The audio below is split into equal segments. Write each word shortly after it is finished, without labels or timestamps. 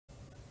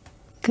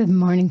Good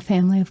morning,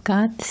 family of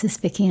God. This is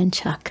Vicki and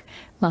Chuck.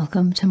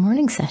 Welcome to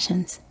Morning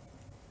Sessions.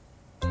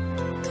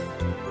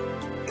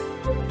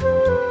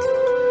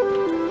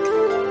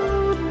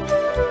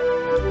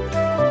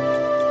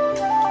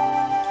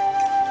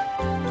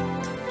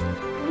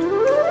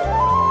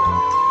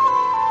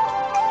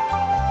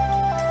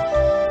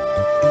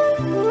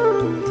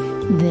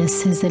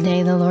 This is the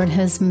day the Lord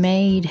has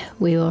made.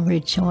 We will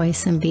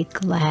rejoice and be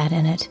glad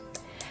in it.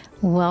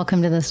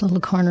 Welcome to this little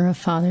corner of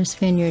Father's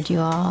Vineyard, you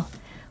all.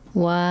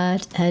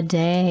 What a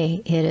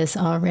day. It is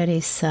already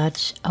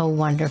such a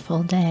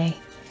wonderful day.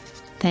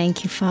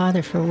 Thank you,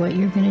 Father, for what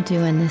you're going to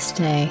do in this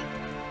day.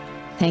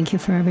 Thank you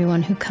for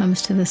everyone who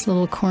comes to this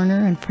little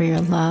corner and for your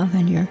love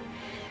and your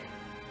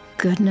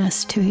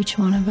goodness to each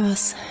one of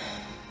us.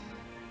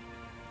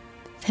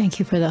 Thank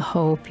you for the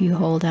hope you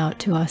hold out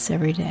to us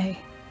every day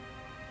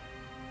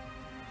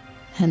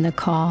and the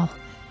call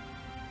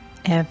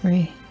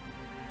every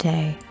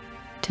day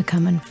to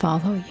come and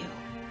follow you.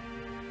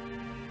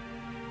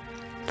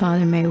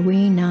 Father, may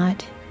we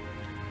not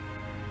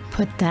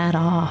put that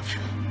off.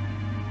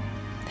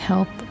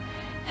 Help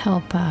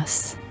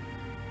us.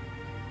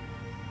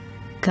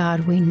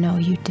 God, we know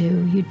you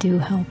do. You do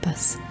help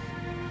us.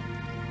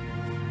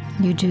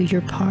 You do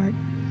your part.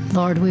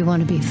 Lord, we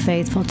want to be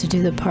faithful to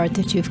do the part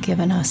that you've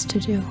given us to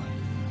do.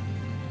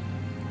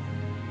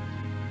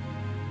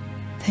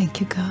 Thank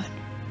you, God.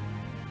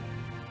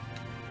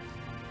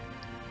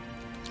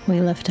 We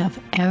lift up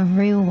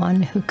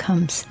everyone who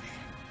comes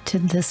to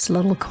this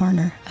little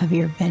corner of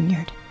your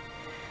vineyard.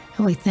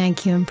 And we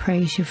thank you and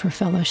praise you for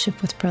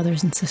fellowship with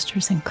brothers and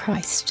sisters in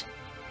Christ.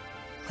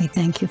 We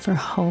thank you for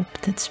hope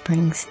that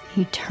springs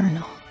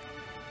eternal,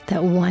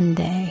 that one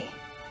day,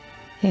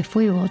 if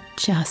we will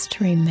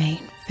just remain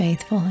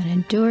faithful and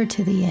endure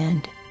to the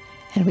end,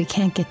 and we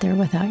can't get there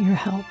without your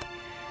help,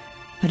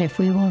 but if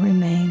we will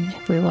remain,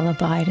 if we will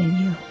abide in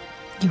you,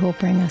 you will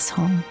bring us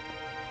home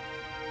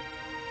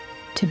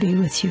to be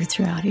with you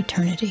throughout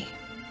eternity.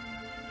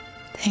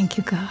 Thank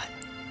you, God.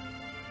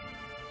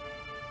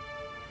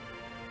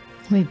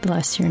 We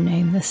bless your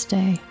name this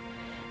day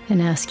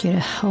and ask you to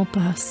help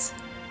us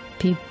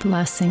be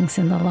blessings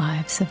in the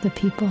lives of the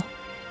people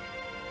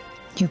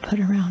you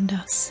put around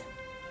us.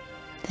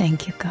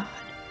 Thank you, God.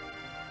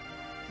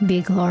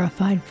 Be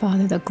glorified,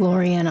 Father. The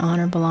glory and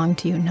honor belong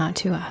to you, not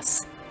to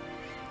us.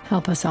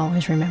 Help us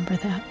always remember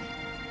that.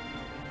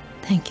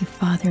 Thank you,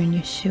 Father, in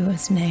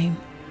Yeshua's name.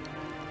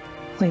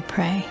 We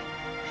pray.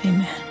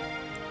 Amen.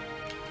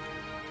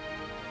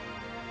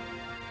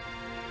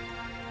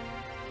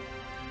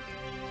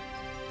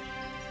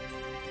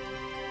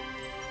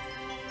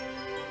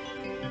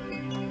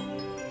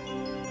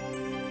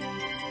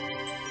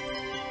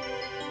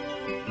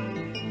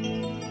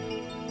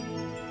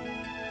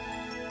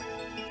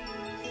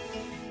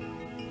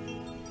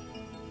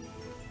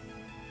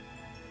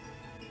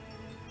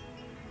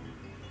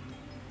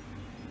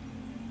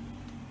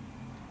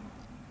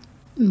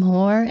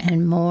 More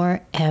and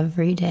more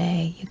every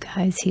day, you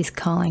guys, he's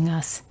calling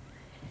us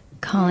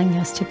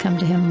to come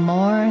to him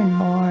more and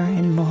more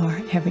and more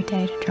every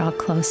day, to draw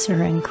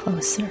closer and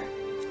closer.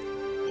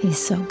 He's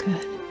so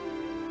good.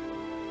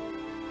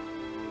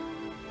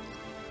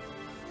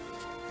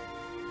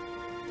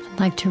 I'd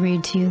like to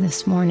read to you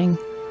this morning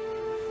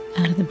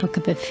out of the book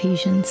of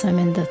Ephesians. I'm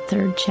in the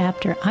 3rd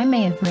chapter. I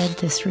may have read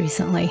this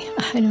recently.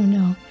 I don't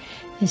know.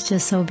 It's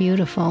just so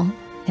beautiful.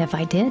 If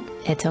I did,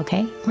 it's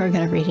okay. We're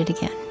going to read it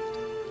again.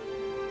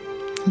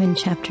 I'm in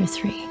chapter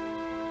 3.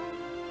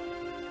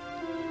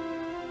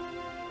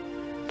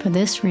 For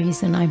this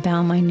reason I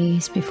bow my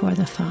knees before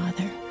the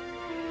Father,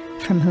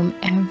 from whom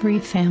every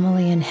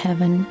family in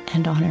heaven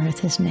and on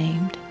earth is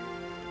named,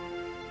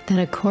 that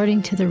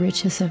according to the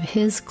riches of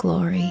his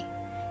glory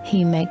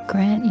he may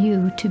grant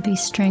you to be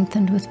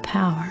strengthened with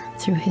power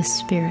through his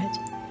Spirit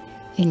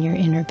in your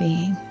inner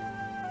being,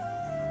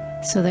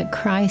 so that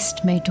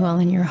Christ may dwell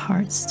in your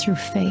hearts through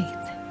faith,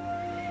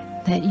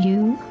 that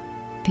you,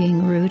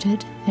 being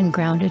rooted and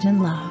grounded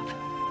in love,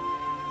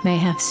 may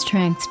have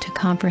strength to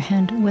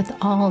comprehend with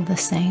all the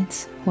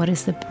saints what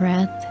is the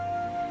breadth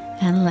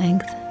and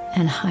length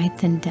and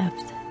height and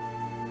depth,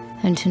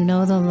 and to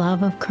know the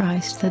love of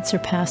Christ that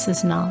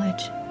surpasses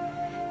knowledge,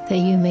 that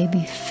you may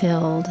be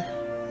filled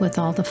with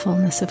all the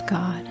fullness of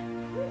God.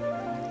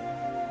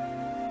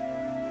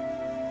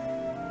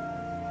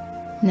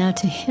 Now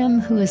to him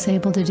who is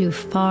able to do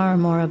far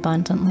more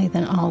abundantly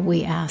than all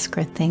we ask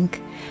or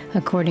think,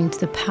 according to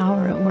the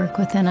power at work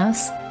within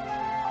us,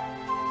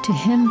 to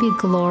him be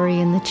glory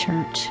in the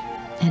church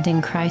and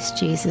in Christ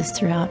Jesus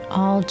throughout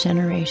all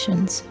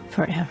generations,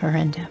 forever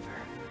and ever.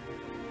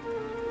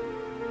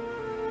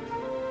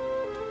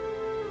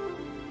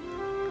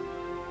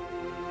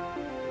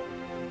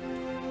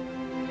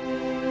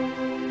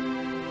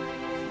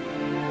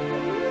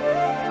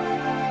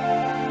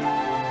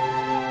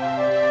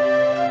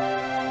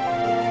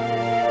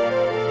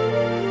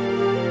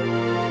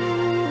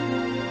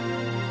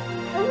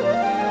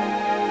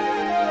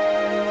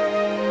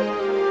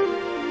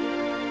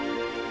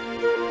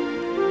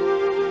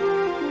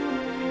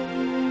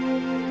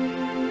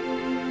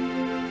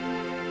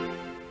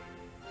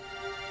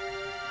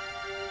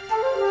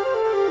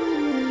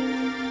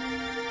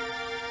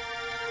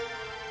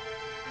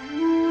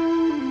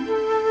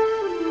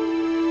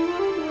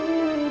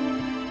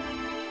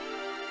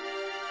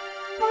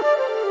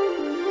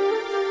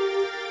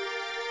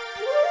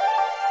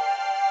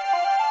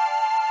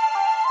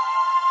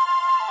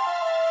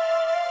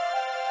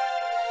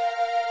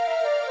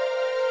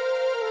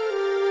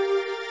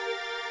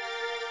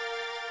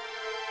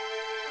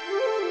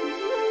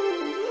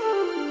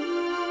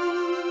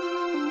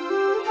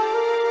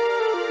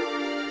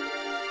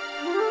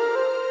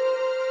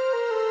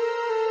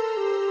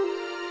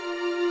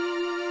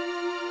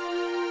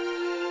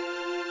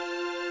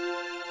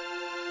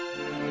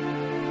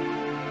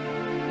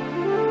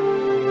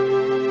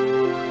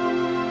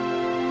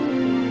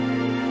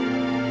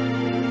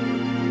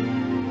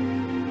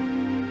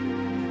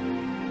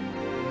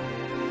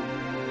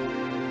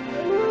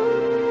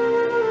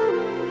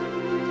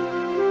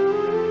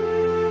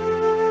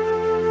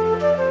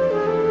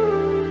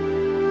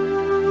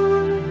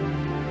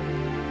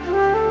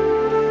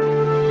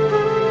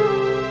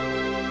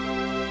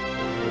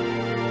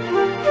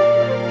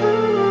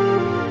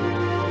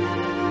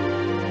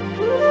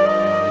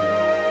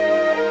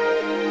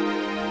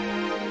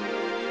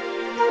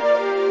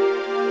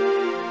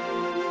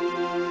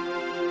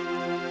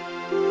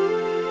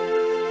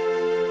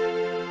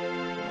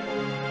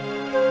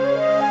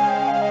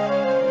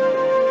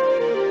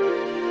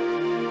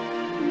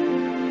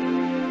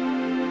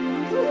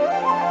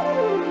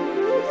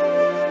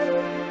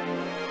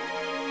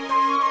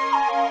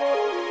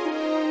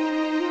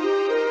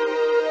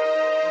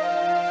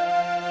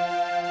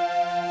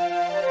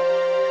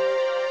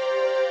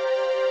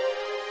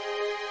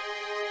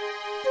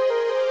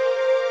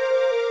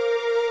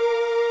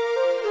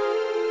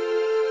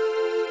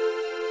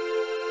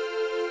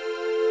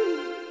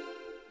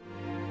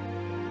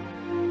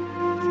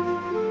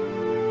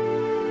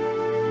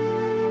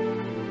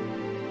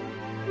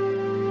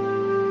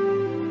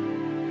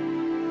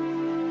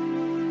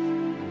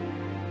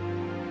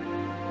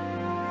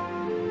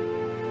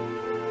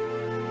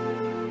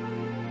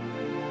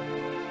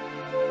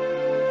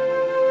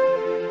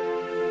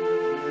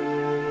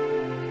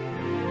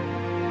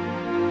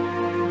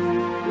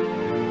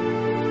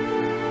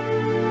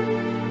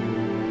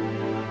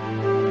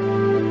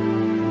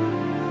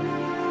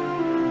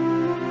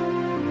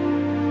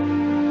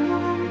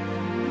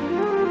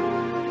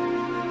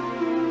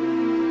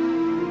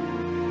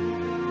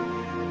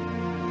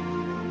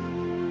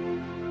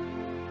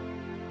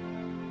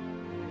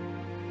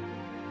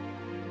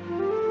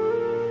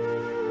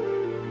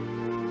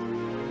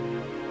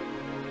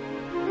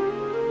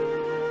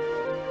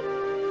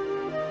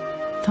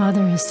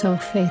 Father is so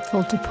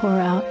faithful to pour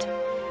out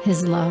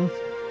His love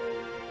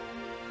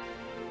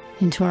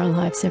into our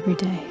lives every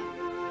day.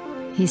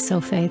 He's so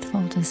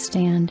faithful to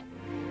stand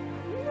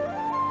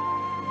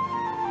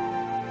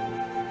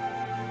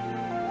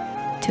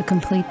to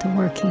complete the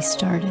work He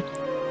started.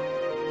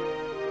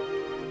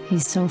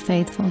 He's so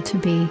faithful to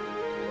be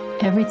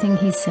everything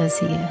He says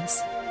He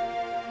is.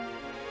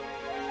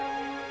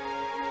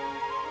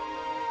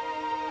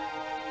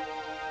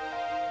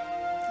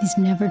 He's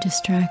never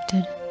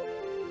distracted.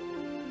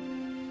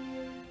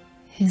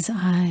 His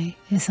eye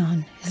is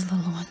on His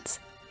little ones.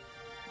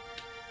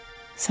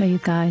 So you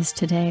guys,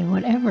 today,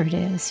 whatever it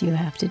is you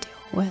have to deal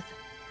with,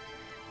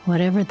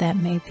 whatever that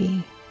may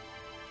be,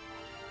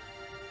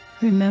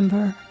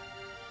 remember,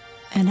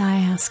 and I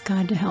ask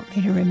God to help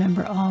me to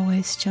remember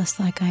always, just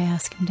like I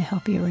ask Him to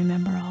help you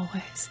remember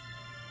always,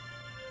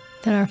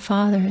 that our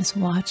Father is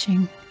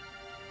watching,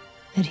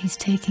 that He's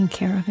taking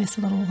care of His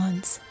little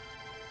ones,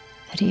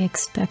 that He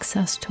expects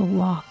us to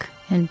walk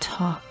and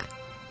talk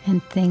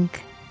and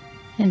think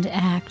and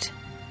act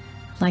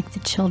like the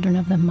children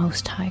of the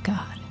Most High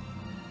God.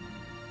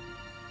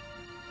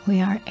 We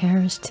are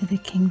heirs to the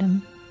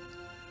kingdom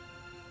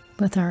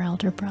with our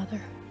elder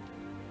brother.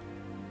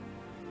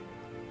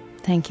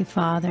 Thank you,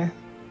 Father.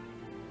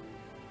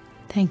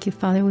 Thank you,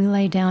 Father. We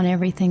lay down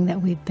everything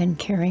that we've been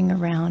carrying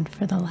around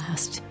for the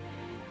last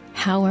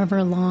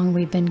however long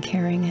we've been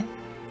carrying it,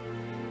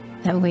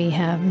 that we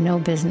have no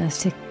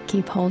business to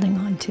keep holding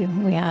on to.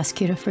 We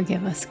ask you to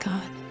forgive us,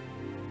 God.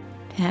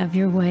 Have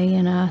your way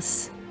in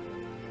us.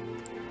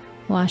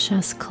 Wash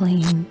us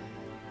clean.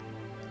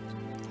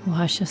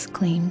 Wash us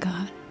clean,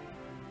 God.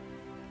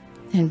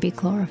 And be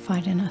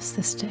glorified in us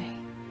this day.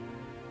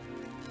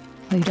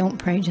 We don't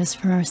pray just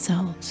for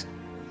ourselves.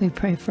 We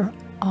pray for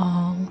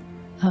all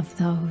of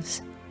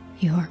those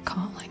you are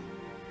calling.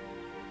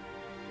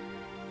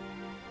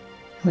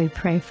 We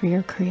pray for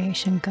your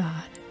creation,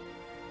 God.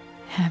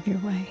 Have your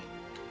way.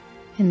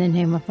 In the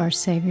name of our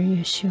Savior,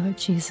 Yeshua,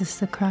 Jesus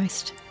the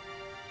Christ,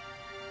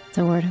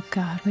 the Word of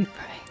God, we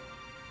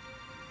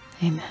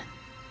pray. Amen.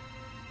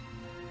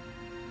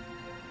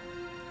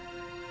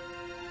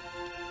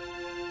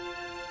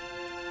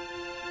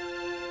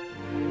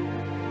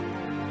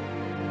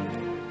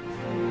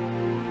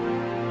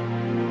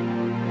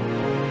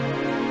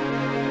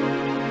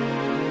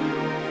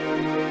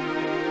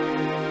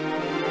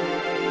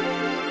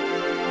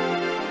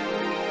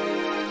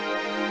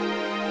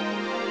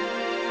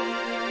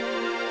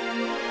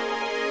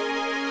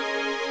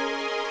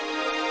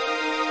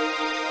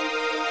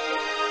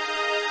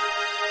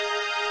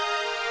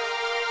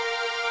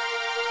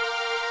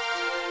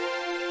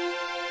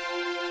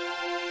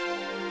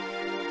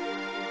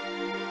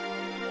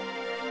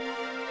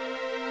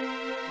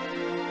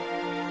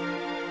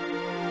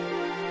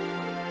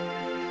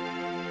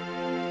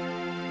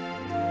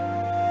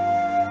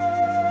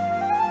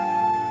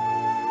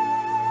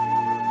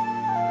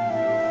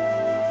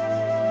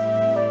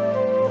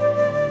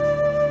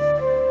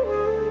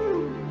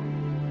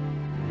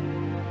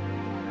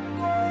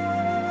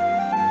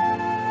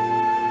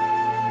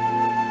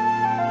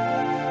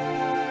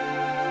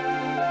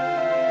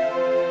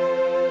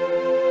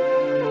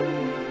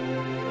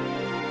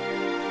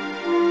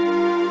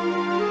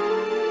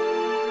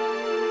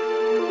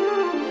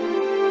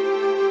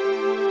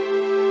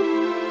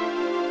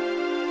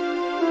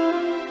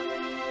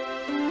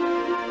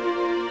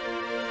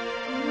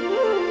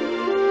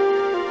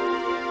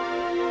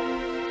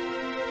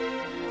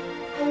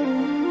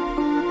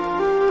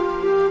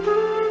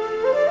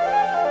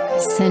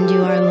 Send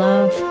you our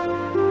love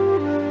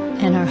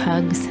and our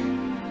hugs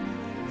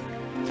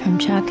from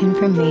Chuck and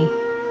from me,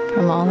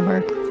 from all of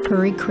our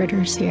furry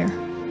critters here.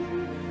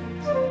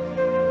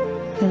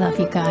 We love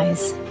you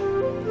guys.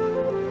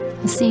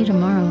 We'll see you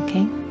tomorrow,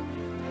 okay?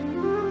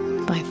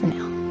 Bye for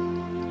now.